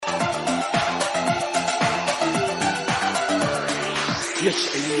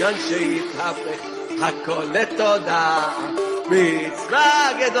יש עניין שהתהפך הכל לתודה, מצווה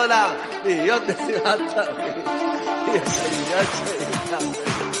גדולה להיות נשיאת תמיד. יש עניין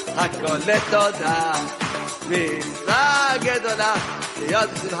שהתהפך הכל לתודה, מצווה גדולה להיות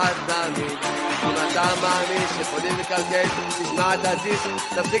בשמחת תמיד. אם אתה מאמין שיכולים לקלקל, תשמע את הדיס,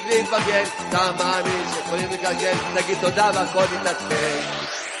 תפסיק להתבגן. אתה מאמין שיכולים לקלקל, תגיד תודה והכל יתעדכן.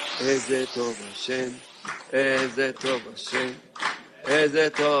 איזה טוב השם, איזה טוב השם, איזה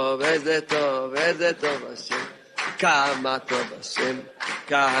טוב, איזה טוב, איזה טוב השם. כמה טוב השם,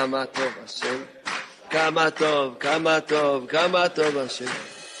 כמה טוב השם, כמה טוב, כמה טוב, כמה טוב השם.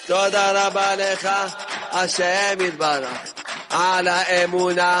 תודה רבה לך השם יתברך על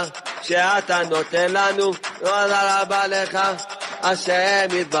האמונה שאתה נותן לנו. תודה רבה לך השם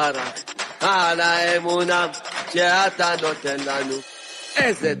יתברך על האמונה שאתה נותן לנו.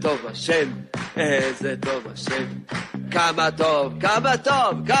 איזה טוב השם, איזה טוב השם, כמה טוב, כמה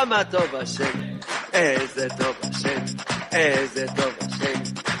טוב, כמה טוב השם. איזה טוב השם, איזה טוב השם,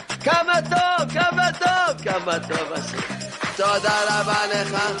 כמה טוב, כמה טוב, כמה טוב השם. תודה רבה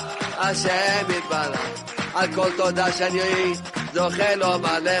לך השם יתברך על כל תודה שאני זוכה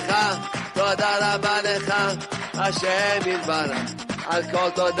לומר לך. תודה רבה לך השם יתברך על כל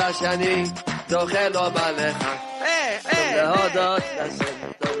תודה שאני זוכה לומר לך. טוב להודות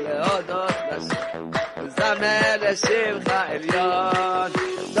לשם, טוב להודות לשם, זמר לשמך עליון.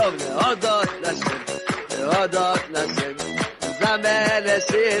 טוב להודות לשם, להודות לשם, זמר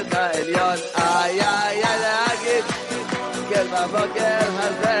לשמך עליון. איי איי איי להגיד כן בבוקר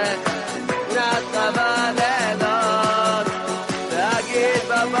הזה נעשה בלילות, להגיד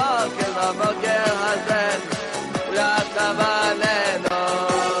בבוקר הזה נעשה בלילות.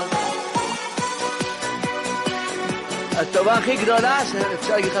 הטובה הכי גדולה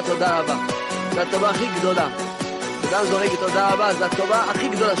שאפשר להגיד לך תודה רבה, זו הטובה הכי גדולה. אדם זורק תודה רבה, זו הטובה הכי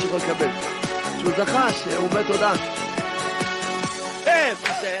גדולה שיכול לקבל, שהוא זכה, שהוא אומר תודה. איפה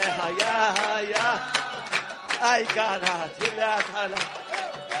שהיה היה אי קראתי להתחלה,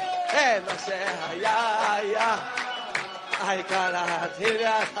 איפה שהיה היה אי קראתי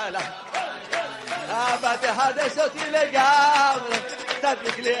להתחלה. אבא תחדש אותי לגמרי,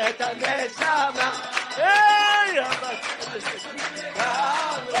 תדליק לי את הנשמה. אבא תחדש אותי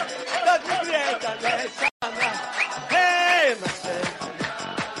לגמרי, תדליק לי את הנשמה. איפה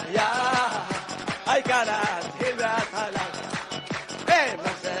שהיה אי קראתי להתחלה, איפה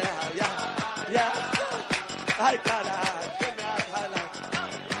שהיה היי קראתי מההתחלה.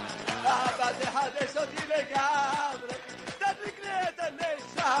 אבא תחדש אותי לגמרי, תדליק לי את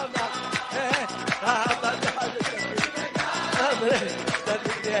הנשמה. אבא תחדש אותי לגמרי,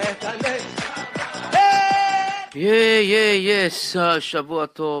 תדליק לי את הנשמה. Yes, שבוע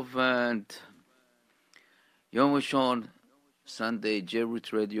טוב, and יום ראשון, Sunday,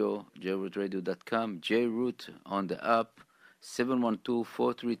 JRoot Radio, JRootRadio.com, JRoot on the app,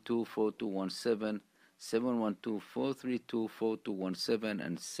 712-432-4217, 712-432-4217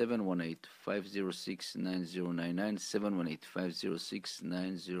 and 718-506-9099,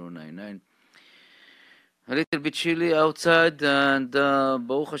 718-506-9099. A little bit chilly outside, and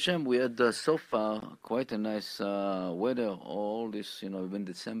Baruch Hashem, we had so far quite a nice weather. All this, even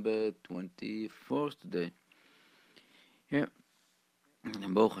December 24th today. Yeah,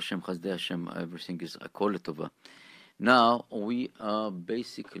 Baruch Hashem, Chazdei Hashem, everything is Akol Tova. Now we are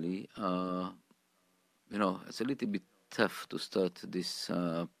basically, it's a little bit tough to start this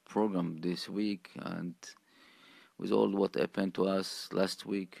program this week, and with all what happened to us last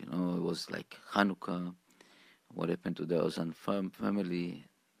week, it was like Hanukkah. What happened to the Ozan family,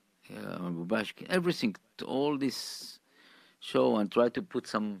 everything, all this show, and try to put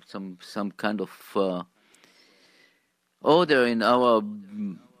some kind of order in our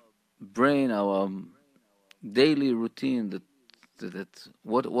brain, our daily routine. That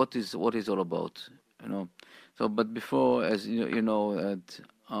what is all about, So, but before, as you know,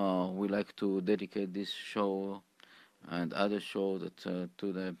 we like to dedicate this show and other show that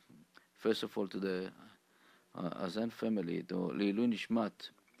to the, first of all, to the Azan family, to Lilu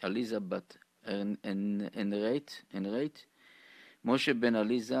Nishmat, Aliza bat Enreit, Moshe ben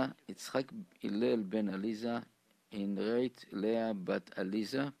Aliza, Yitzchak Hillel ben Aliza, Enreit Leah bat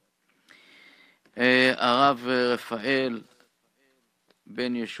Aliza, Arav Rafael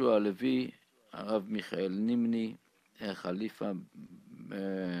ben Yeshua Levi, Arav Michael Nimni, Khalifa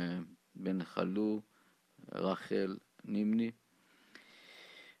ben Chalu, Rachel Nimni,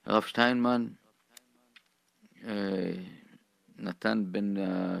 Rav Steinman, נתן בן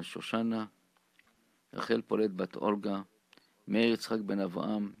שושנה, רחל פולט בת אולגה, מאיר יצחק בן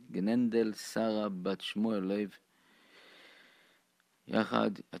אברהם, גננדל שרה בת שמואל לב,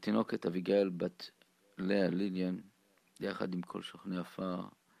 יחד התינוקת אביגיל בת לאה ליליאן, יחד עם כל שוכני עפר,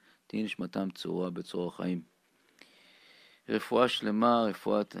 תהי נשמתם צרורה בצרור החיים. רפואה שלמה,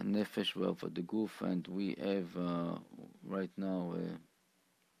 רפואת הנפש ועבודת הגוף, and we have right now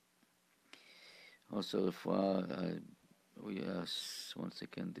also רפואה, we ask, one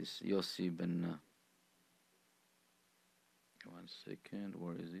second, this יוסי בן, one second,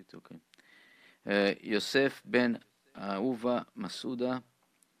 where is it, okay. יוסף בן אהובה מסעודה,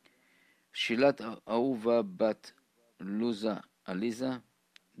 שילת אהובה בת לוזה עליזה,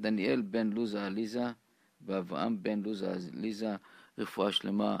 דניאל בן לוזה עליזה, ואברהם בן לוזה עליזה, רפואה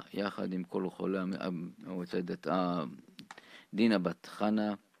שלמה יחד עם כל חולי המועצדת דינה בת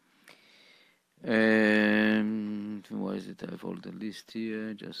חנה. Why is it? I have all the list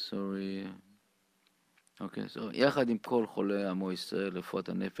here, just sorry. Okay, so יחד עם כל חולי עמו ישראל, רפואת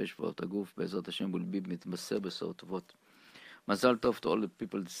הנפש ורפואת הגוף, בעזרת השם ולבי מתבשר בשורות טובות. Mazal tov to all the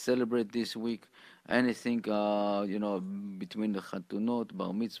people that celebrate this week. Anything, between the chatunot,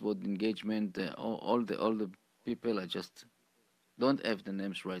 bar mitzvot, engagement, all the people. I just don't have the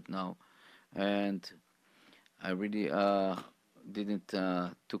names right now, and I really didn't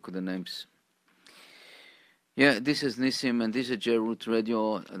took the names. Yeah, this is Nissim, and this is JRoot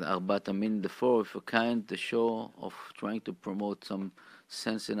Radio, Arbat Amin, the four of a kind, the show of trying to promote some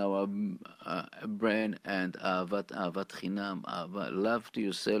sense in our brain and avat chinam, love to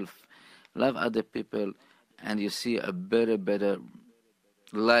yourself, love other people, and you see a better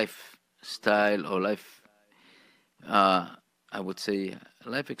lifestyle or life, I would say,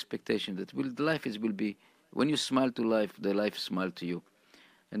 life expectation that the life will be, when you smile to life, the life smile to you.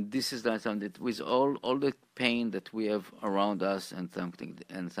 And this is that something that with all the pain that we have around us and something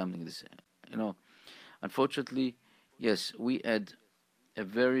this, unfortunately, yes, we had a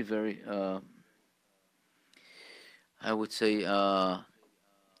very, very, I would say,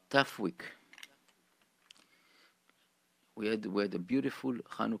 tough week. We had a beautiful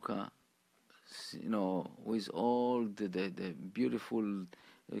Hanukkah, with all the beautiful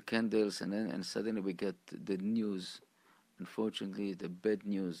candles, and suddenly we get the news, unfortunately, the bad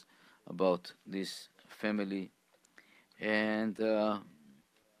news about this family. And,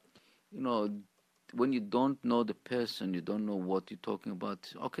 when you don't know the person, you don't know what you're talking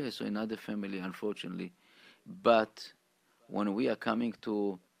about. Okay, so another family, unfortunately. But when we are coming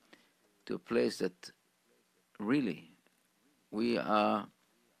to a place that really we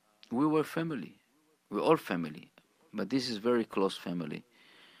were family. We're all family. But this is very close family.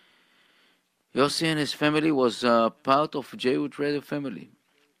 Yossi and his family was part of JRoot Radio family.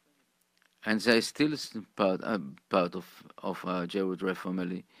 And they still part of JRoot Radio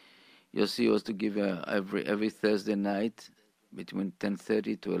family. Yossi was to give every Thursday night between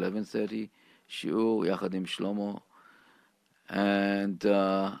 10:30 to 11:30 shiur yachad im Shlomo, and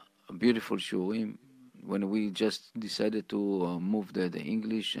beautiful shiurim. When we just decided to move the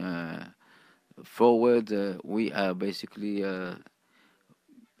English forward, we are basically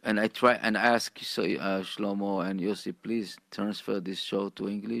and I try and ask Shlomo and Yossi, please transfer this show to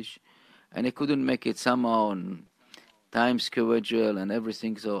English, and I couldn't make it somehow on time schedule and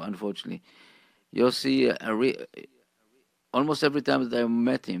everything. So unfortunately, Yossi, almost every time that I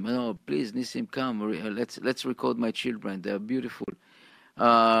met him, please Nissim, come, let's record my children. They are beautiful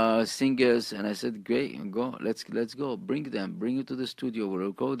singers. And I said, great, go, let's go, bring you to the studio, we'll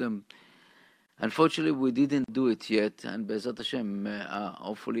record them. Unfortunately, we didn't do it yet, and Be'ezrat Hashem,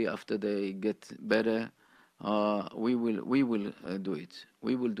 hopefully after they get better, we will do it.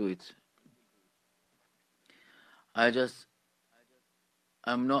 We will do it. I'm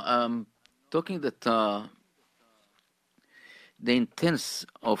talking that the intense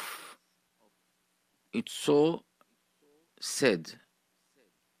of it's so sad,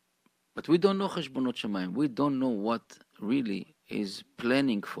 but we don't know Cheshbonot Shamayim. We don't know what really is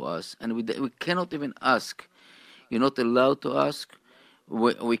planning for us, and we cannot even ask. You're not allowed to ask.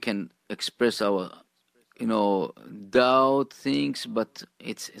 We can express our doubt things, but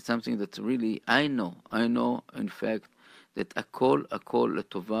it's something that really I know in fact that akol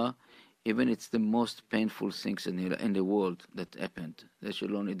letova, even it's the most painful things in the world that happened, that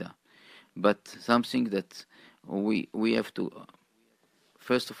shalom nida, but something that we have to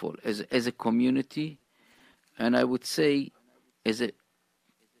first of all as a community, and I would say as a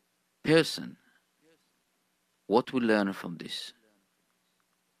person, what we learn from this,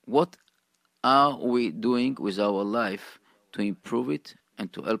 what are we doing with our life to improve it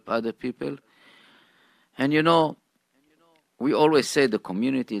and to help other people? And we always say the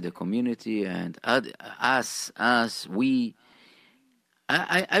community, and us, we.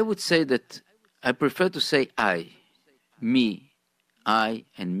 I would say that I prefer to say I, me, I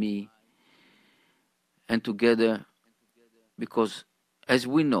and me, and together, because as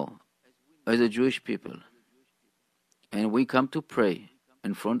we know, as a Jewish people, and we come to pray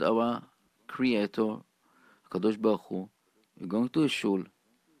in front of our Creator, Kadosh Baruch Hu, we're going to a shul,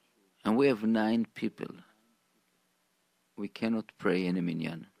 and we have 9 people. We cannot pray in a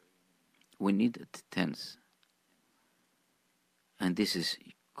minyan. We need 10s. And this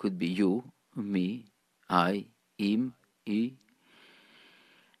could be you, me, I, him, he.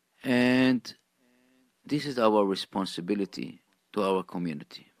 And this is our responsibility to our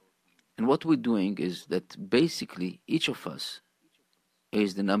community. And what we're doing is that basically each of us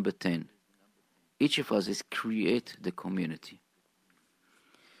is the number 10. Each of us is create the community.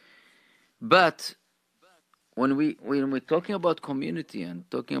 But when we're talking about community and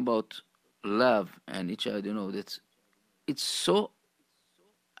talking about love and each other, it's so,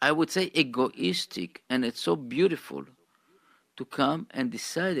 I would say, egoistic, and it's so beautiful to come and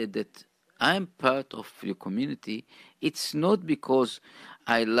decide that I'm part of your community. It's not because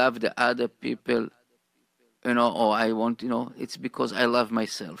I love the other people, or I want, it's because I love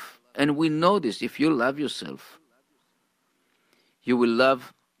myself. And we know this. If you love yourself, you will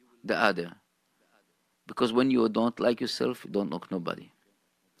love the other. Because when you don't like yourself, you don't like nobody.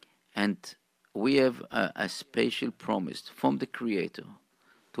 And we have a special promise from the Creator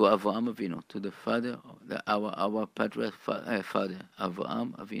to Avraham Avinu, to the father, our patriarch father,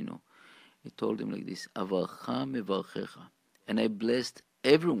 Avraham Avinu. He told him like this, Avarcha mevarchecha, and I blessed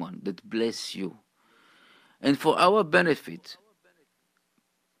everyone that bless you. And for our benefit,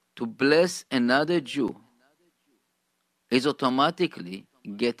 to bless another Jew is automatically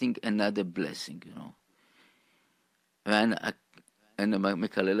getting another blessing, And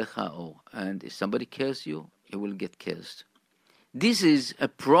if somebody cares you, you will get cursed. This is a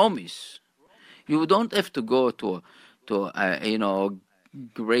promise. You don't have to go to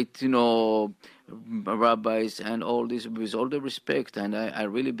great, rabbis and all this, with all the respect. And I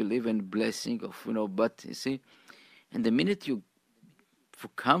really believe in blessing of, but you see, and the minute you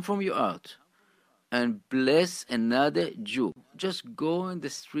come from your heart and bless another Jew, just go in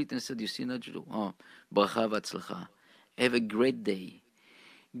the street and say, you see another Jew, bracha v'atzlacha, have a great day,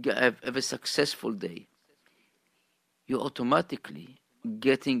 have a successful day. You're automatically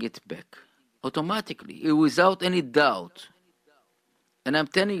getting it back. Automatically, without any doubt. And I'm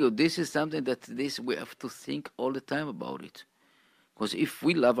telling you, this is something that we have to think all the time about it. Because if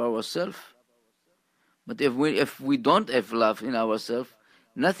we love ourselves, but if we don't have love in ourselves,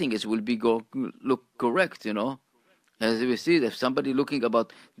 nothing else will look correct, As we see, if somebody looking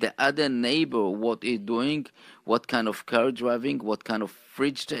about the other neighbor, what he's doing, what kind of car driving, what kind of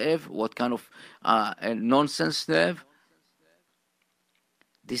fridge they have, what kind of nonsense they have,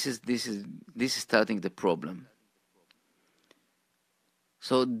 this is starting the problem.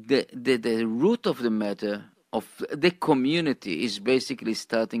 So the root of the matter of the community is basically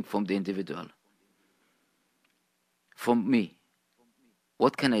starting from the individual. From me.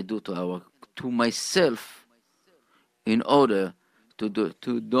 What can I do to myself in order to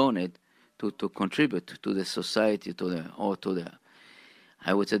donate, to contribute to the society,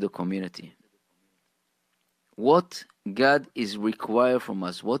 I would say, the community. What God is required from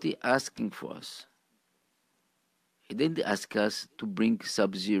us, what He asking for us. He didn't ask us to bring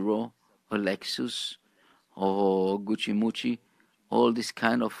Sub-Zero or Lexus or Gucci Mucci, all this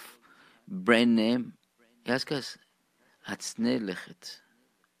kind of brand name. He asked us, Atznei lechet.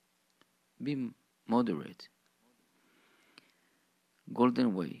 Be moderate.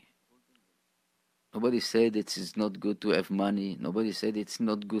 Golden way. Nobody said it is not good to have money. Nobody said it's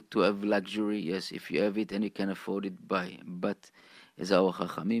not good to have luxury. Yes, if you have it and you can afford it, buy. But as our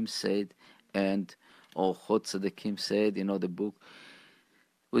Chachamim said, and or Chod Tzaddikim said, the book,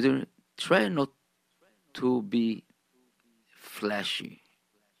 we try not to be flashy.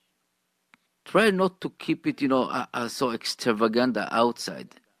 Try not to keep it, so extravagant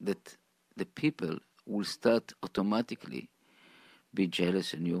outside that the people will start automatically be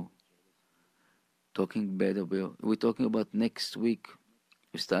jealous in you. Talking bad about. We're talking about next week.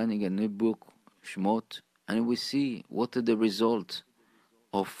 We're starting a new book, Shmot, and we see what are the results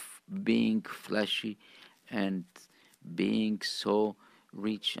of being flashy and being so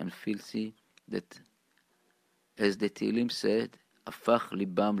rich and filthy that, as the Tehillim said, Afach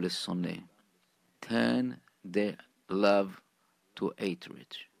libam lesoneh, turn their love to hatred.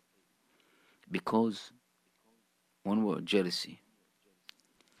 Because one word, jealousy.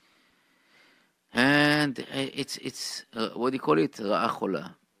 And it's what do you call it? Ra'a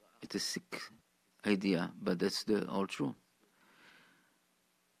chola. It's a sick idea, but that's all true.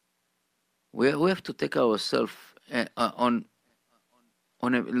 We have to take ourselves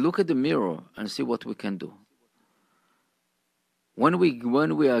look at the mirror and see what we can do. When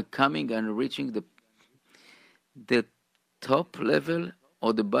we are coming and reaching the top level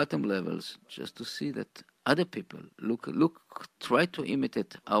or the bottom levels, just to see that other people try to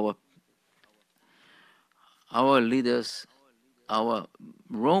imitate our leaders, our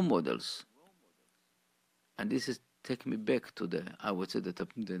role models. And this is take me back to I would say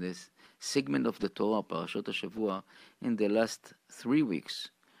this segment of the Torah, Parashat HaShavua, in the last 3 weeks.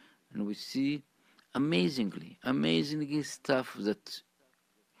 And we see amazingly stuff that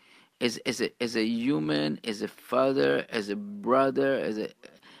as a human, as a father, as a brother,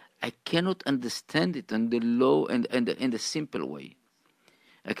 I cannot understand it in the low and in the simple way.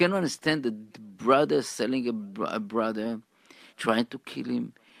 I cannot understand the brother selling a brother, trying to kill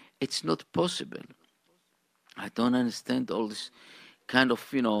him. It's not possible. I don't understand all this kind of,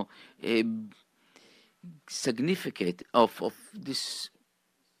 significant of this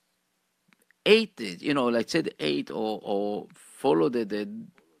hate, like said hate or follow the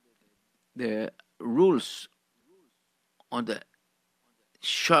rules on the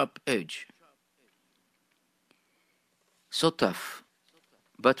sharp edge. So tough.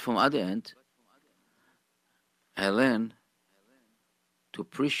 But from other end, I learn to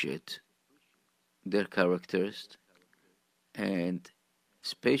appreciate their characters, and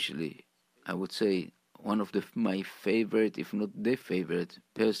especially, I would say, one of my favorite, if not the favorite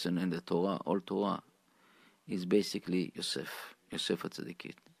person in the Torah, all Torah, is basically Yosef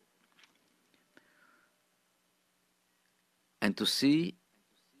HaTzaddik. And to see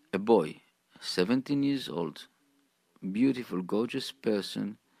a boy, 17 years old, beautiful, gorgeous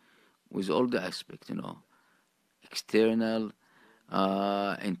person, with all the aspects, external,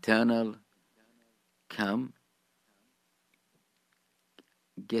 internal,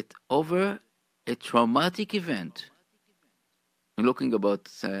 get over a traumatic event. We're looking about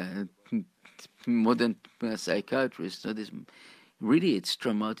modern psychiatrists. So it's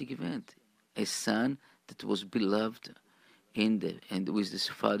traumatic event. A son that was beloved and with his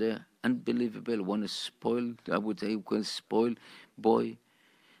father, unbelievable. One is spoiled. I would say, spoiled boy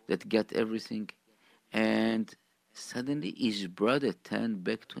that got everything, and suddenly his brother turned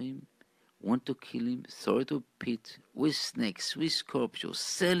back to him, want to kill him, throw it to a pit with snakes, with scorpions,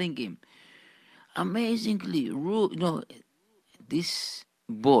 selling him. Amazingly, this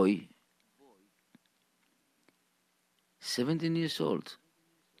boy, 17 years old,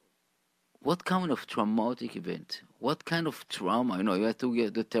 what kind of traumatic event? What kind of trauma? You have to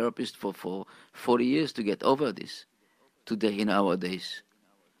get the therapist for 40 years to get over this. Today, in our days,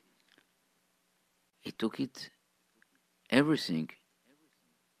 he took everything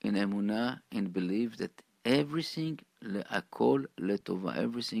in emunah, and believe that everything le'akol le'tova,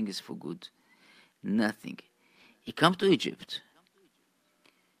 everything is for good. Nothing. He come to Egypt.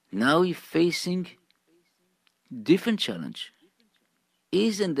 Now he's facing different challenge.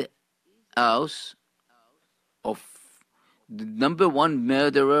 He's in the house of the number one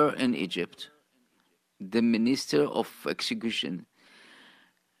murderer in Egypt, the minister of execution,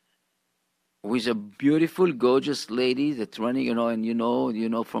 with a beautiful, gorgeous lady that's running, and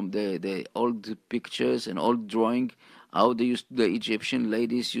from the old pictures and old drawing, how the Egyptian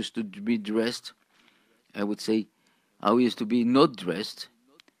ladies used to be dressed. I would say, how he used to be not dressed.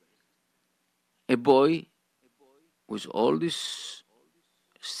 A boy with all these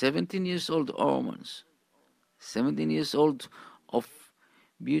 17 years old hormones, 17 years old of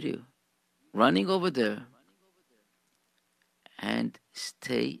beauty, running over there and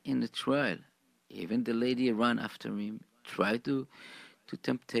stay in the trial. Even the lady ran after him, tried to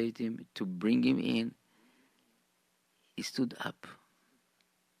temptate him, to bring him in. He stood up.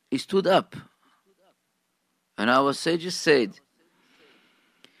 And our sages said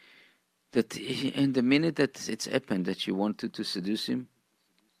that in the minute that it's happened, that she wanted to seduce him,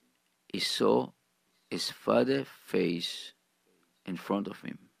 he saw his father's face in front of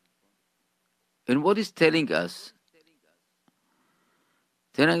him. And what is telling us?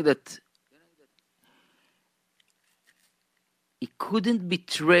 Telling that he couldn't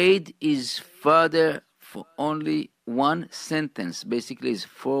betray his father for only one sentence. Basically, it's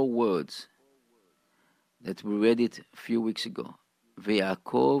 4 words that we read it a few weeks ago.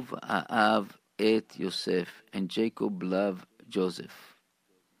 Ve'Yaakov ha'av et Yosef, and Jacob loved Joseph.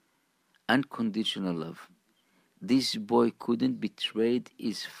 Unconditional love. This boy couldn't betray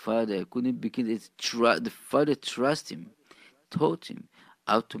his father. The father trusted him, taught him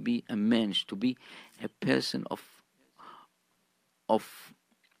how to be a man, to be a person of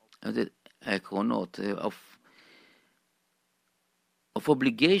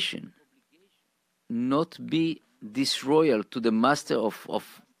obligation, not be disloyal to the master of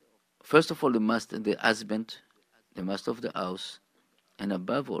first of all, the husband, the master of the house, and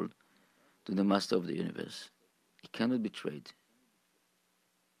above all, to the master of the universe. He cannot be betrayed.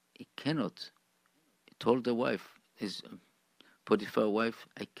 He cannot. He told the wife, his Potiphar's wife,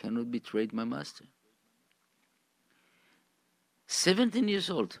 I cannot betray my master. 17 years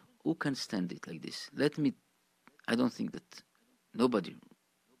old. Who can stand it like this? I don't think that nobody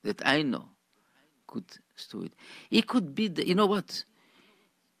that I know could do it. He could be, you know what?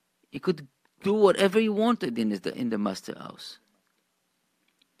 He could do whatever he wanted in the master house.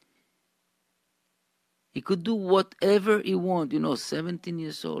 He could do whatever he wanted. 17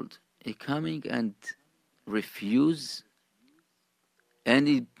 years old. He coming and refuse, and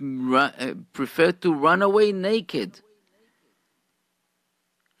he preferred to run away naked.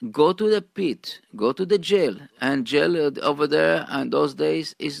 Go to the pit, go to the jail, and jail over there in those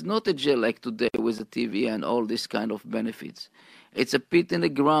days is not a jail like today with a TV and all this kind of benefits. It's a pit in the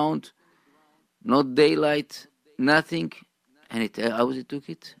ground, not daylight, nothing, and how he took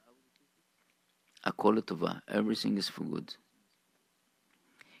it? Akol Tova, everything is for good.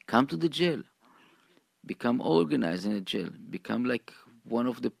 Come to the jail, become organized in a jail, become like one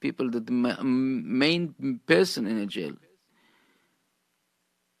of the people, the main person in a jail.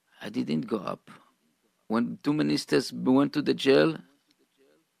 I didn't go up. When two ministers went to the jail,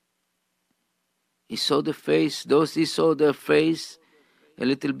 he saw the face, he saw their face a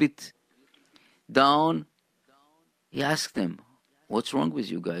little bit down. He asked them, what's wrong with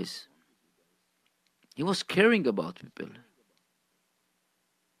you guys? He was caring about people.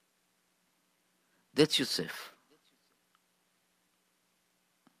 That's Yosef.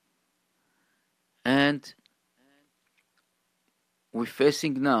 And we're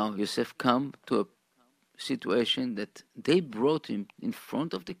facing now, Yosef come to a situation that they brought him in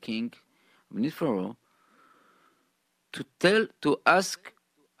front of the king, Pharaoh, as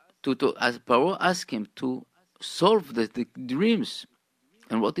Pharaoh asked him to solve the dreams.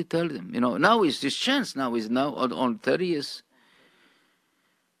 And what he told them, now is his chance. Now he's on 30 years.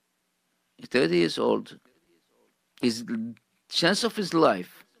 30 years old. His chance of his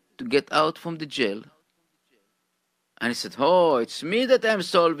life to get out from the jail. And he said, oh, it's me that I'm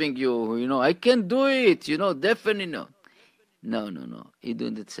solving you. I can do it. Definitely no. No. He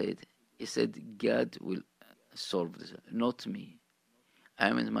didn't say it. He said, God will solve this, not me.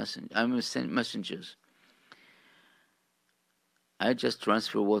 I'm a messenger. I just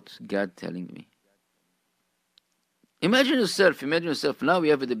transfer what God telling me. Imagine yourself. Now we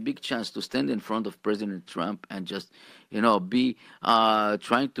have the big chance to stand in front of President Trump and just, be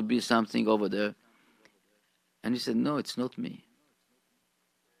trying to be something over there. And he said, no, it's not me.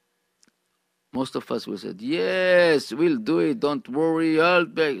 Most of us will say, yes, we'll do it. Don't worry. I'll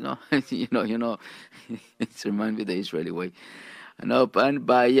be, It reminds me of the Israeli way.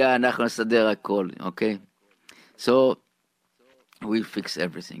 Okay? So, we'll fix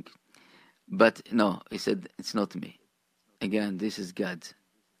everything. But no, he said, it's not me. Again, this is God.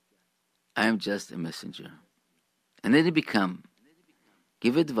 I am just a messenger. And then he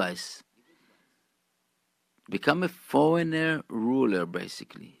give advice, become a foreigner ruler,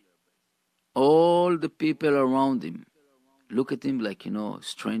 basically. All the people around him look at him like,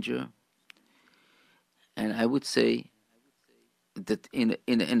 stranger. And I would say that in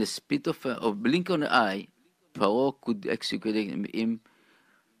a spit of blink on the eye, Paro could execute him,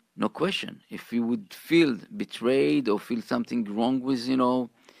 no question. If he would feel betrayed or feel something wrong with,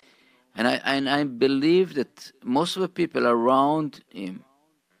 and I believe that most of the people around him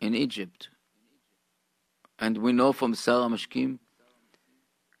in Egypt, and we know from Sarah Mashkim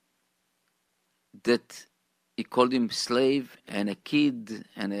that he called him slave and a kid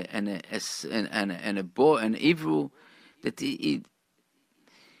and a boy, an Hebrew, that he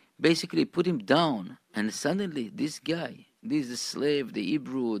basically put him down, and suddenly this guy, this slave, the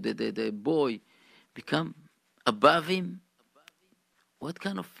Hebrew, the boy, become above him. What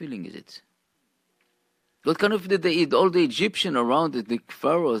kind of feeling is it? What kind of all the Egyptian around it, the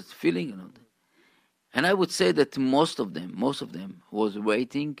pharaohs feeling? And I would say that most of them was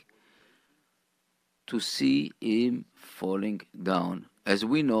waiting to see him falling down. As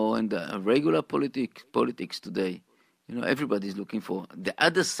we know in the regular politics today, everybody's looking for the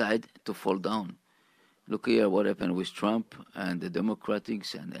other side to fall down. Look here what happened with Trump and the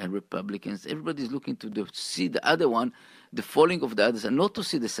Democrats and Republicans. Everybody's looking to see the other one, the falling of the other side, not to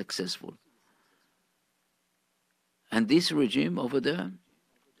see the successful. And this regime over there,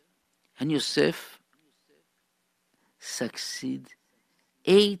 and Yosef succeed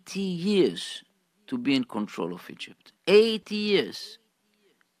 80 years to be in control of Egypt. 80 years.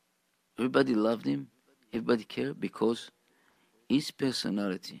 Everybody loved him. Everybody care because his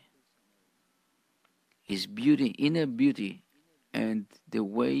personality, his beauty, inner beauty, and the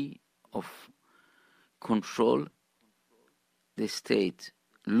way of control the state,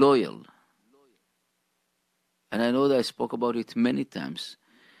 loyal. And I know that I spoke about it many times.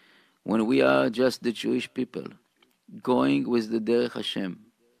 When we are just the Jewish people, going with the Derech Hashem,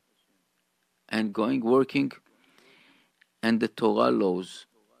 and going working, and the Torah laws,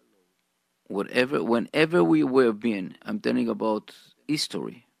 whenever we were being, I'm telling about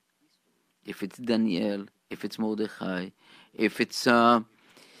history. If it's Daniel, if it's Mordechai, if it's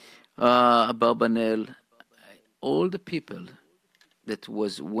Abarbanel, all the people that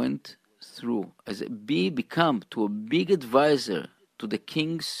went through as become to a big advisor to the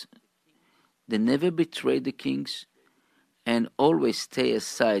kings. They never betrayed the kings and always stay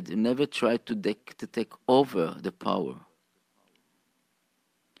aside. They never try to take over the power.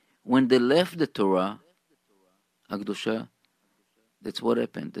 When they left the Torah, Akdosha, that's what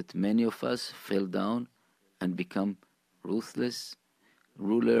happened. That many of us fell down and become ruthless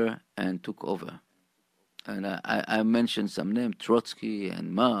ruler and took over. And I mentioned some names, Trotsky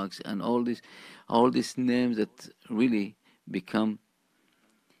and Marx and all these names that really become,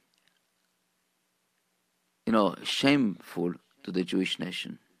 shameful to the Jewish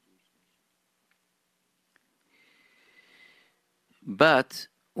nation. But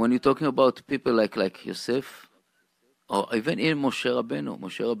when you're talking about people like Yosef, or even in Moshe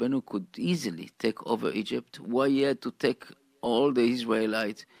Rabbeinu could easily take over Egypt. Why he had to take all the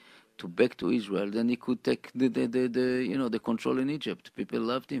Israelites back to Israel? Then he could take the control in Egypt. People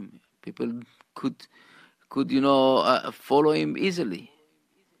loved him. People could follow him easily.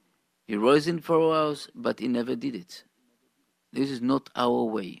 He rose in 4 hours, but he never did it. This is not our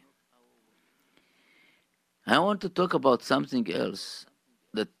way. I want to talk about something else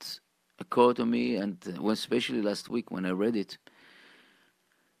that occurred to me, and especially last week when I read it.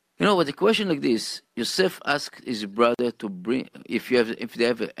 With a question like this, Yosef asked his brother to bring, if they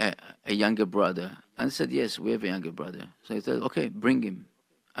have a younger brother, and said, yes, we have a younger brother. So he said, okay, bring him.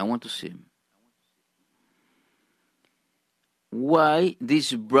 I want to see him. Why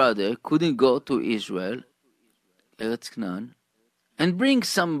this brother couldn't go to Israel, Eretz Canaan, and bring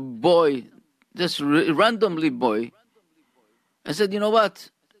some boy, just randomly boy, and said, you know what?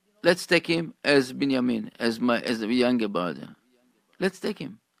 Let's take him as Binyamin, as the younger brother. Let's take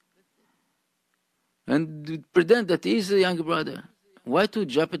him. And pretend that he is the younger brother. Why to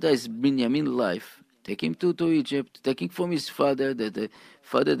jeopardize Binyamin's life? Take him to Egypt, taking from his father, the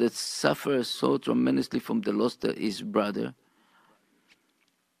father that suffers so tremendously from the loss of his brother.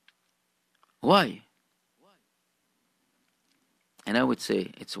 Why? And I would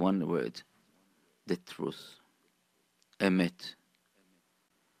say it's one word, the truth. Emet.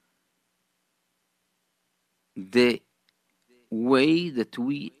 The way that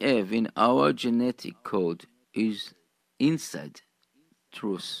we have in our genetic code is inside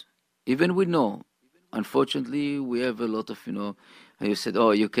truth. Even we know, unfortunately, we have a lot of, you said,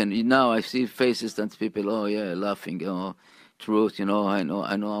 oh, you can, now I see faces and people, oh yeah, laughing, oh, truth, I know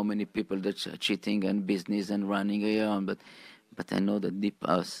how many people that's cheating and business and running around, but I know that deep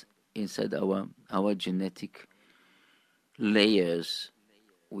us, inside our genetic layers,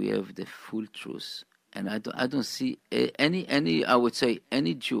 we have the full truth. And I don't see any I would say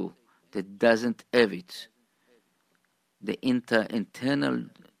any Jew that doesn't have it. The internal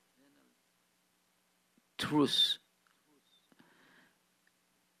truth.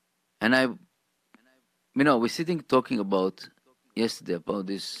 And we're sitting talking about yesterday about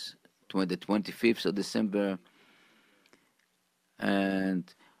this the 25th of December,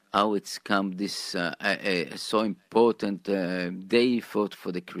 and how it's come this so important day for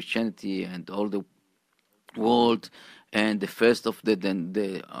the Christianity and all the world, and the first of the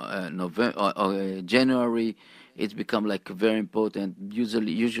November January, it's become like very important.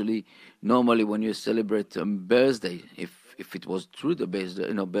 Usually, normally when you celebrate birthday, if it was true the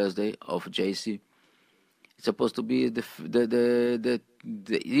birthday of JC, it's supposed to be the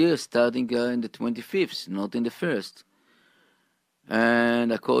year starting in the 25th, not in the first.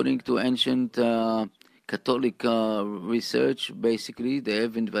 And according to ancient Catholic research, basically, they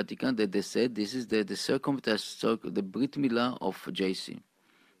have in Vatican that they said this is the the Brit Milah of JC,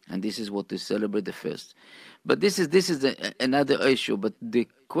 and this is what they celebrate the first. But this is another issue. But the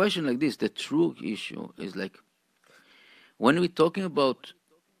question like this, the true issue is like when we're talking about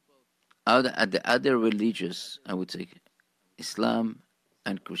the other religious, I would say, Islam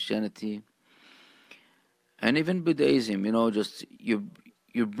and Christianity, and even Buddhism, just you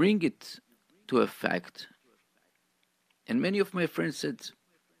bring it to a fact. And many of my friends said,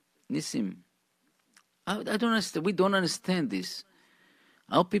 Nissim, I don't understand. We don't understand this.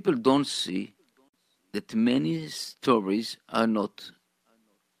 Our people don't see that many stories are not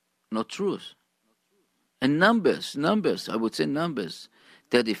truth. And numbers, I would say numbers.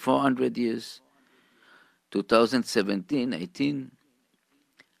 3,400 years, 2017, 18,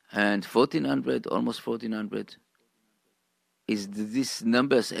 and 1,400, almost 1,400. Is this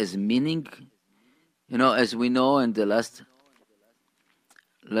numbers as meaning? As we know in the last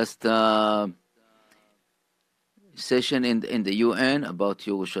session in the UN about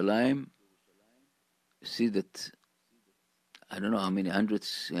Yerushalayim, you see that I don't know how many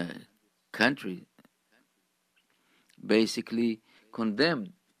hundreds countries basically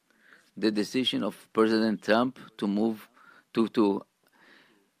condemned the decision of President Trump to move to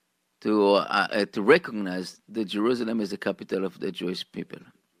recognize that Jerusalem is the capital of the Jewish people.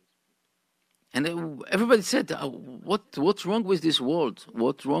 And everybody said, what's wrong with this world?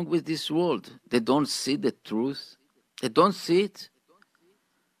 What's wrong with this world? They don't see the truth. They don't see it.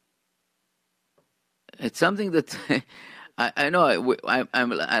 It's something that I know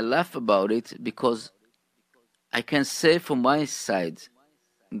I laugh about it because I can say from my side,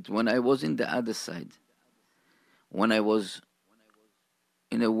 when I was in the other side, when I was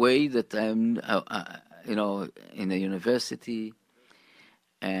in a way that I'm, in a university,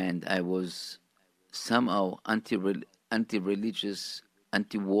 and I was somehow anti-religious,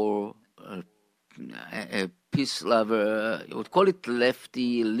 anti-war, a peace lover. You would call it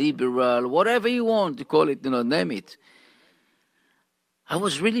lefty, liberal, whatever you want to call it. Name it. I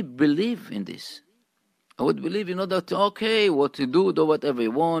was really believe in this. I would believe, that okay, what to do whatever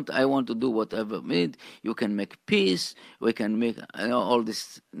you want. I want to do whatever I mean. You can make peace. We can make all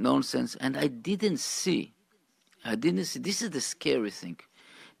this nonsense. And I didn't see. This is the scary thing.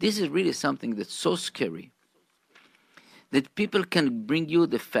 This is really something that's so scary. That people can bring you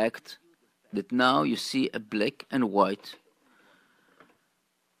the fact that now you see a black and white.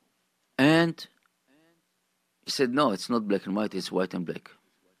 And he said, no, it's not black and white, it's white and black.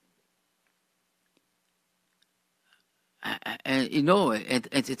 And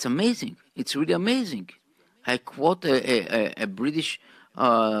it's amazing. It's really amazing. I quote a British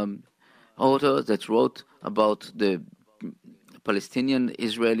author that wrote about the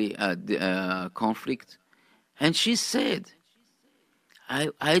Palestinian-Israeli conflict, and she said,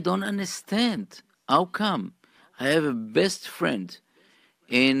 I don't understand. How come? I have a best friend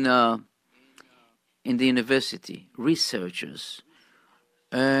in the university, researchers,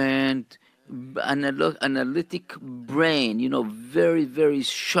 and analytic brain, very, very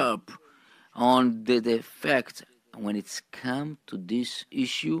sharp on the fact. When it's come to this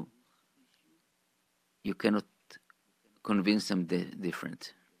issue, you cannot convince them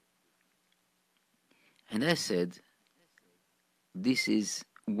different. And I said, this is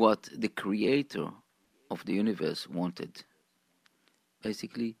what the creator of the universe wanted.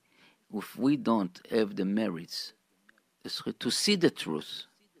 Basically, if we don't have the merits to see the truth,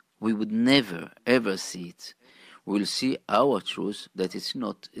 we would never, ever see it. We'll see our truth, that it's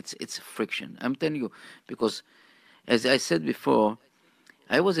not, it's friction. I'm telling you, because as I said before,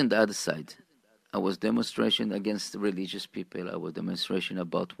 I was on the other side. I was demonstration against religious people. I was demonstration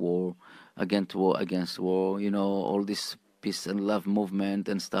about war, against war, all this peace and love movement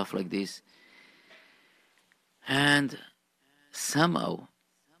and stuff like this. And somehow,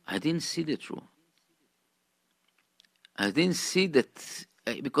 I didn't see the truth. I didn't see that,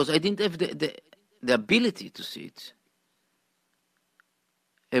 because I didn't have the ability to see it.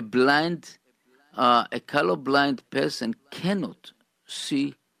 A colorblind person cannot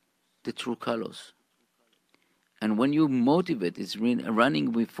see the true colors. And when you motivate, it's running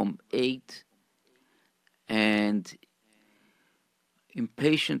away from hate and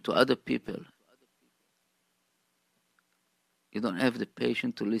impatient to other people. You don't have the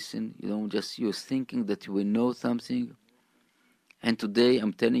patience to listen. You're thinking that you will know something. And today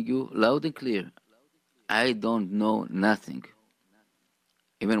I'm telling you loud and clear, I don't know nothing.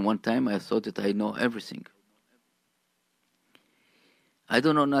 Even one time I thought that I know everything. I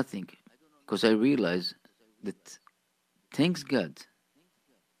don't know nothing, because I realized that, thanks God,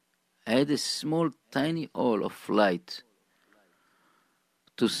 I had a small, tiny hole of light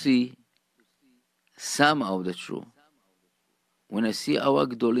to see somehow the truth. When I see our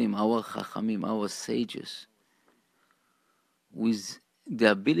Gdolim, our Chachamim, our sages, with the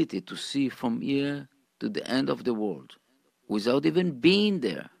ability to see from here to the end of the world, without even being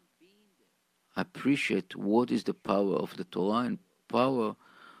there, I appreciate what is the power of the Torah and power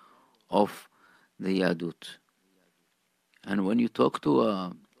of the JRoot. And when you talk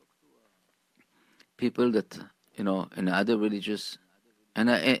to people that, in other religious, and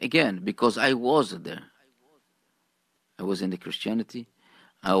again, because I was there, I was in the Christianity.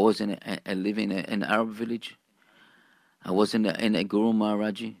 I was I live in an Arab village. I was in a Guru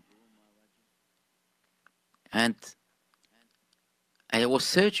Maharaji. And I was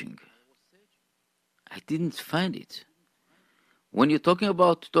searching. I didn't find it. When you're talking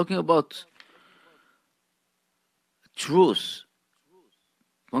about truth,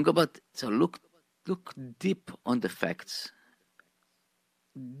 so look deep on the facts.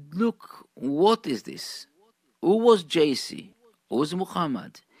 Look, what is this? Who was JC? Who was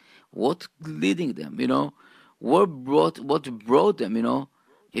Muhammad? What leading them? What brought them?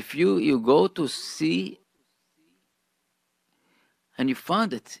 If you go to see and you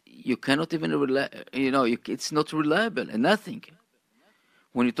find that you cannot even it's not reliable and nothing.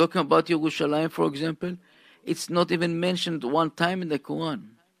 When you're talking about Yerushalayim, for example, it's not even mentioned one time in the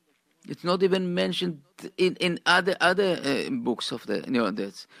Quran. It's not even mentioned in other books of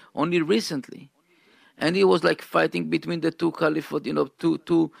that's only recently. And he was like fighting between the two caliphate,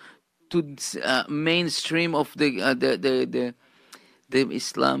 two mainstream of the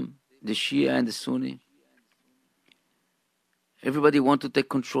Islam, the Shia and the Sunni. Everybody want to take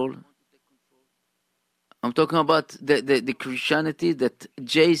control. I'm talking about the Christianity that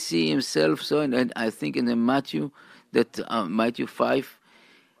JC himself saw, and I think in the Matthew 5,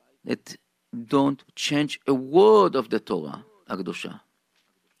 that don't change a word of the Torah Akdosha.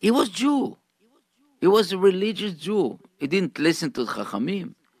 He was Jew. He was a religious Jew. He didn't listen to the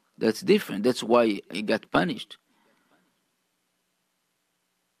Chachamim. That's different. That's why he got punished.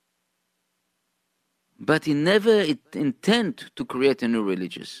 But he never intended to create a new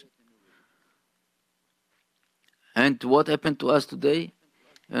religion. And what happened to us today?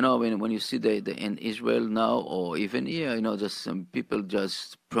 When you see in Israel now, or even here, just some people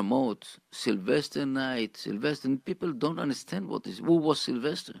just promote Sylvester night, and people don't understand who was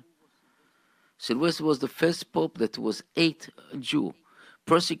Sylvester. Sylvester was the first pope that was ate Jew,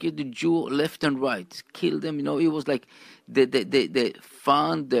 persecuted Jew left and right, killed them. He was like the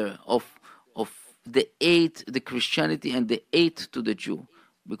founder of the Christianity and the aid to the Jew.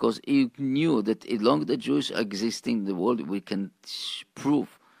 Because he knew that as long as the Jews are existing in the world, we can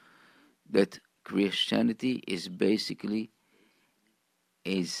prove that Christianity is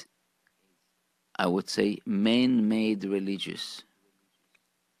I would say, man-made religious.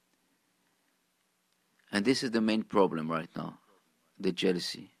 And this is the main problem right now, the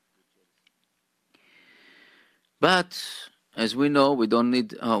jealousy. But as we know, we don't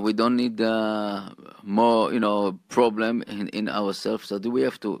need more problem in ourselves. So we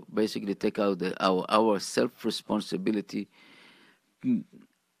have to basically take out our self-responsibility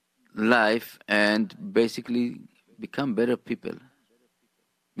life and basically become better people.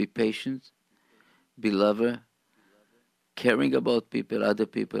 Be patient, be lover, caring about people, other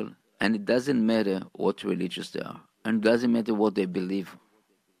people, and it doesn't matter what religious they are, and it doesn't matter what they believe,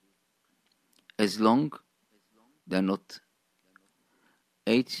 as long they're not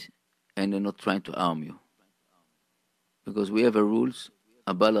hate and they're not trying to harm you. Because we have a rules,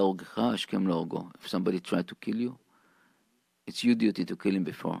 if somebody tried to kill you, it's your duty to kill him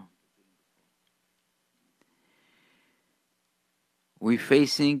before. We're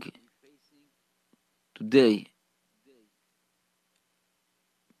facing today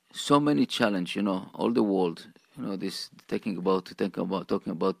so many challenges, all the world, this talking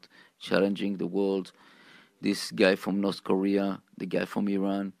about challenging the world. This guy from North Korea, the guy from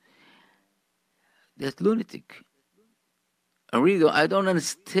Iran, that's lunatic. I don't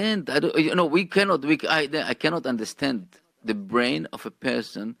understand. I cannot understand the brain of a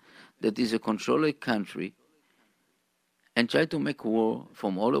person that is a controlling country and try to make war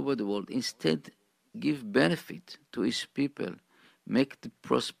from all over the world. Instead, give benefit to his people, make the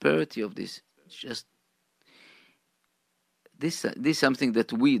prosperity of this. Just this is something that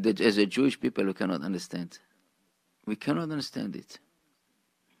that as a Jewish people, we cannot understand. We cannot understand it.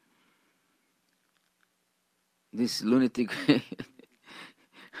 This lunatic,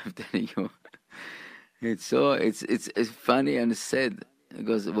 I'm telling you, it's funny and sad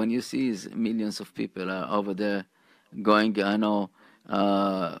because when you see millions of people are over there going,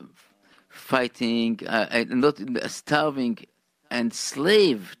 fighting, not starving, and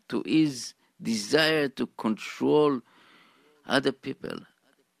slave to his desire to control other people.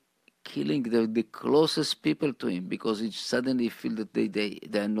 Killing the closest people to him because he suddenly feel that they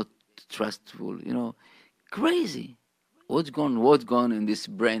are not trustful. Crazy. What's gone in this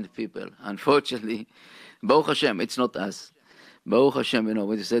brain people? Unfortunately, Baruch Hashem, it's not us. Baruch Hashem,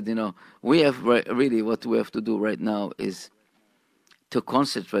 when you said, we have really what we have to do right now is to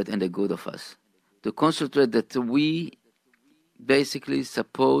concentrate on the good of us. To concentrate that we basically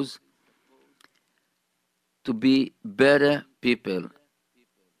suppose to be better people.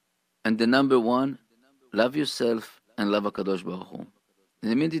 And the number one, love yourself and love HaKadosh Baruch Hu. In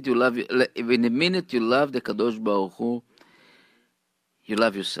the minute you love the Kadosh Baruch Hu, you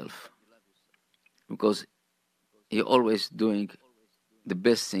love yourself. Because you're always doing the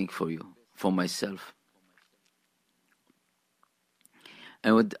best thing for you, for myself.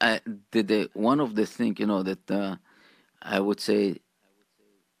 And one of the things, that I would say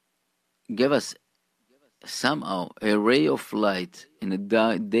gave us somehow a ray of light in a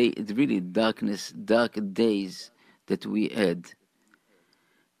dark dark days that we had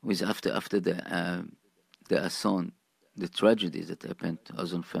with after the assault, the tragedies that happened to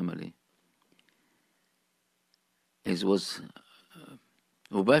us own family. It was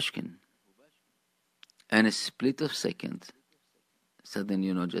Rubashkin. And a split of second,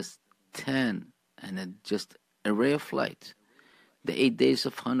 suddenly, just 10 and just a ray of light. The 8 days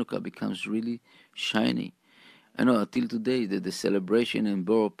of Hanukkah becomes really shiny. I know until today the celebration in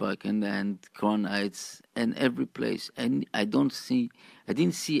Borough Park and Crown Heights and every place, and I didn't see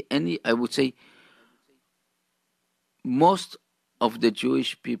any. I would say most of the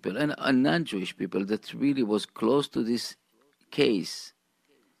Jewish people and non-Jewish people that really was close to this case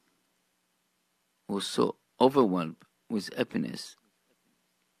was so overwhelmed with happiness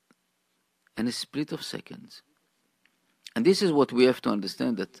in a split of seconds. And this is what we have to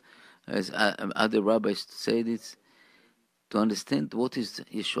understand, that as other rabbis said it, to understand what is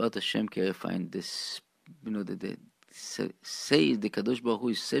Yeshuat Hashem clarifying this, say the Kadosh Baruch Hu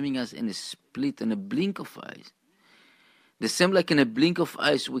is saving us in a split, in a blink of eyes. The same like in a blink of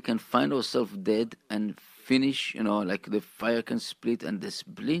eyes we can find ourselves dead and finish, like the fire can split and this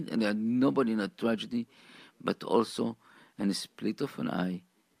blink and there's nobody in a tragedy, but also in a split of an eye,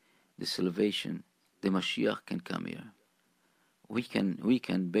 the salvation, the Mashiach can come here. We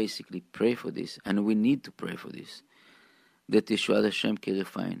can basically pray for this, and we need to pray for this, that Yeshuat Hashem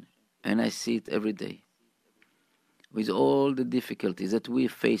clarifying. And I see it every day. With all the difficulties that we're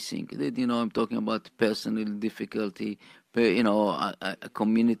facing, I'm talking about personal difficulty, a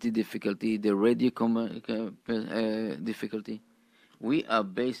community difficulty, the radio difficulty. We are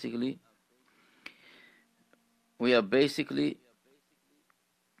basically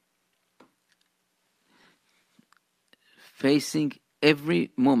facing every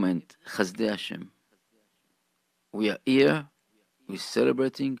moment Chazdei Hashem. We are here, we're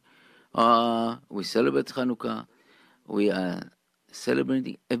celebrating, we celebrate Hanukkah, we are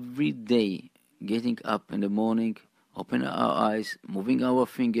celebrating every day, getting up in the morning, opening our eyes, moving our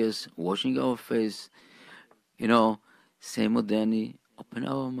fingers, washing our face, say Modeni, open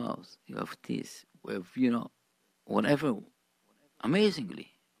our mouth, you have teeth, we have, whatever, amazingly.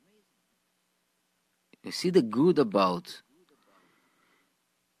 You see the good about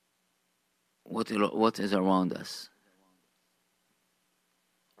what is around us.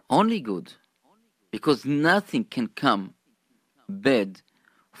 Only good. Because nothing can come bad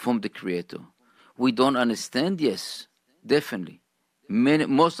from the Creator. We don't understand, yes, definitely.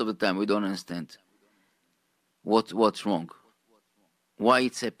 Most of the time we don't understand what's wrong, why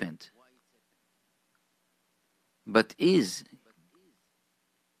it's happened. But his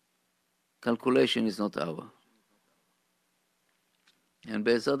calculation is not our. And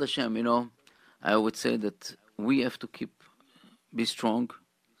Be'ezrat Hashem, I would say that we have to be strong,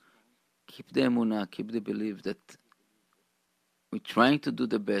 keep the emunah, keep the belief that we're trying to do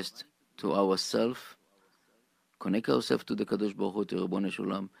the best to ourselves, connect ourselves to the Kadosh Baruch Hu, to Ribbon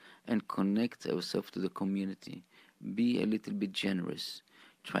Shulam, and connect ourselves to the community. Be a little bit generous.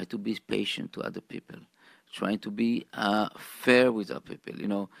 Try to be patient to other people. Trying to be fair with other people.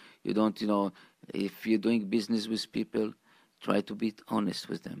 You don't, if you're doing business with people, try to be honest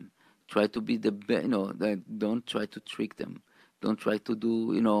with them. Try to be the best, don't try to trick them. Don't try to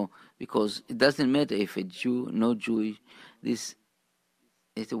do, because it doesn't matter if a Jew, no Jewish, this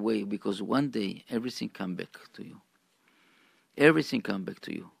is a way, because one day everything come back to you. Everything come back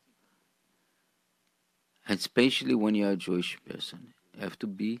to you. And especially when you're a Jewish person, you have to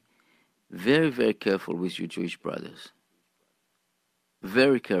be very, very careful with your Jewish brothers.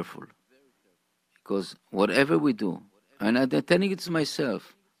 Very careful. Because whatever we do, and I'm telling it to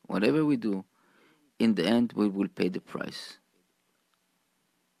myself, whatever we do, in the end we will pay the price.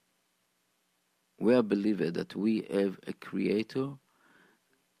 We are believers that we have a creator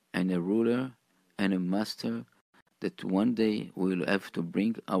and a ruler and a master that one day we will have to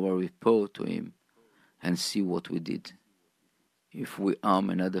bring our report to him and see what we did. If we harm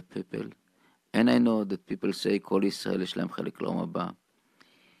another people, and I know that people say, Kol Yisrael yesh lahem chelek l'olam haba.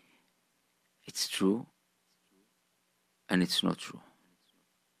 It's true, and it's not true.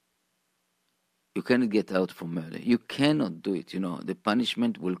 You cannot get out from murder. You cannot do it. The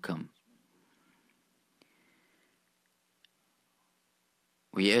punishment will come.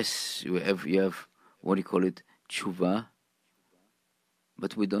 Yes, you have what do you call it, tshuva,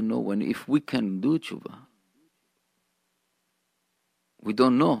 but we don't know if we can do tshuva. We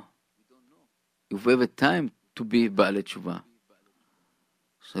don't know if we have a time to be Baalei Tshuva.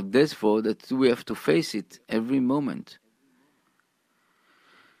 So therefore, that we have to face it every moment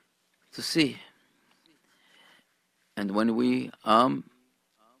to see. And when we harm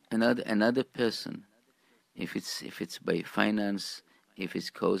another person, if it's by finance, if it's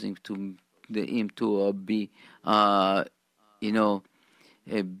causing him to be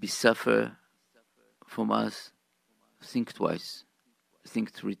suffer from us, think twice,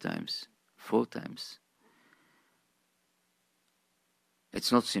 think 3 times, 4 times.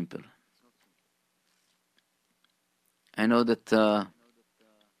 It's not simple. I know that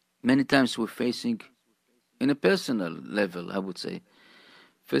many times we're facing, in a personal level, I would say,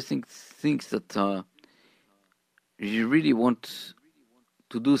 facing things that you really want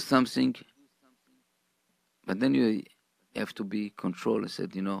to do something, but then you have to be controlled and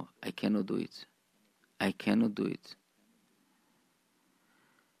said, I cannot do it. I cannot do it.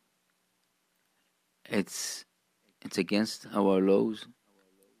 It's against our laws.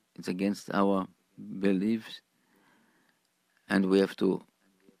 It's against our beliefs. And we have to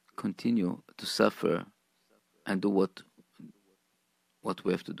continue to suffer and do what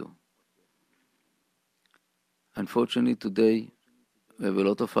we have to do. Unfortunately, today, we have a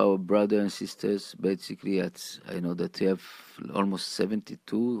lot of our brothers and sisters, basically, I know that they have almost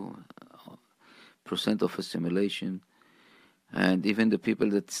 72% of assimilation. And even the people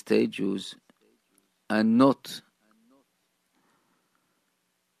that stay Jews are not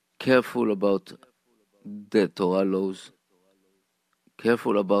careful about the Torah laws,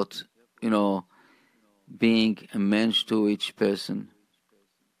 careful about, being a mensch to each person.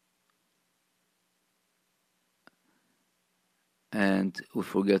 And we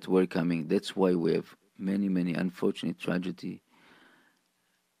forget we're coming. That's why we have many, many unfortunate tragedy.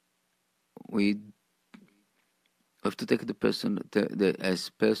 We have to take the person as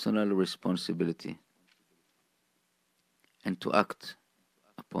personal responsibility and to act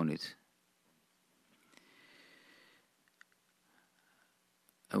upon it.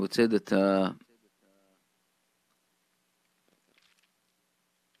 I would say that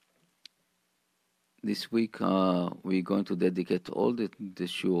this week we're going to dedicate all the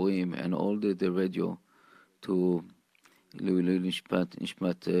shiurim and all the radio to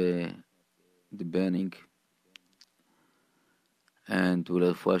Nishmat the burning, and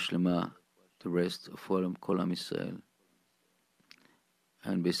ולרפואה שלמה the rest of כל עם ישראל.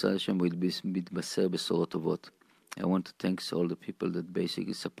 And בעזרת השם will מתבשר בשורות טובות. I want to thank all the people that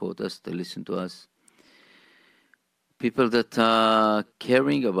basically support us, that listen to us, people that are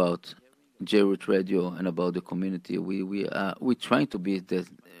caring about JRoot Radio and about the community. We're trying to be the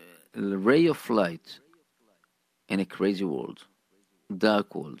ray of light in a crazy world,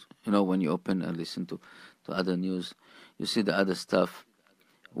 dark world. When you open and listen to other news, you see the other stuff.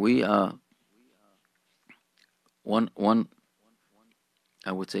 We are one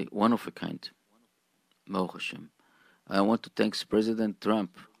I would say one of a kind. Baruch Hashem. I want to thank President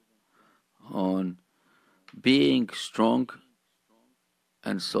Trump on being strong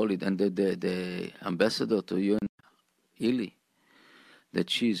and solid, and the ambassador to UN, Ili, that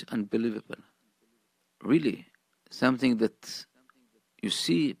she's unbelievable. Really, something that you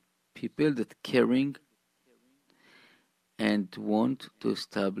see people that caring and want to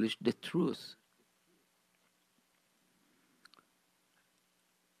establish the truth.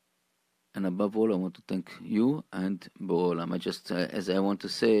 And above all, I want to thank you and Borolam. I just, as I want to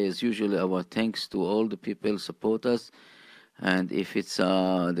say, as usual, our thanks to all the people who support us. And if it's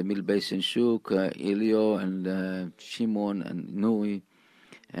the Middle Basin Shuk, Elio and Shimon and Nui,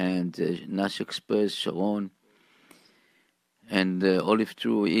 and Nash Express, Sharon, and Olive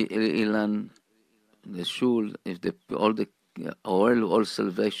True, Ilan, the Shul, if all the oil, also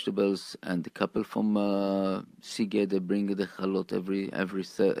vegetables, and the couple from Sige, they bring the chalot every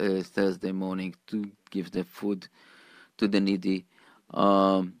Thursday morning to give the food to the needy.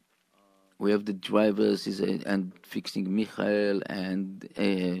 We have the drivers and fixing Michael and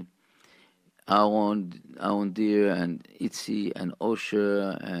Aaron Deer and Itzi and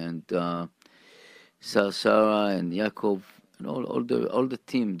Osher and Sarah and Yaakov. And all the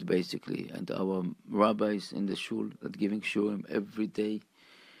team basically, and our rabbis in the shul that giving shurim every day.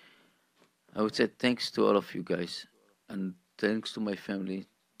 I would say thanks to all of you guys, and thanks to my family,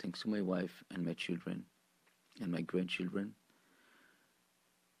 thanks to my wife and my children and my grandchildren.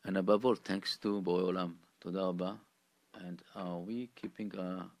 and above all, thanks to Borei Olam. תודה רבה. And are we keeping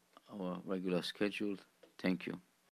our regular schedule? Thank you.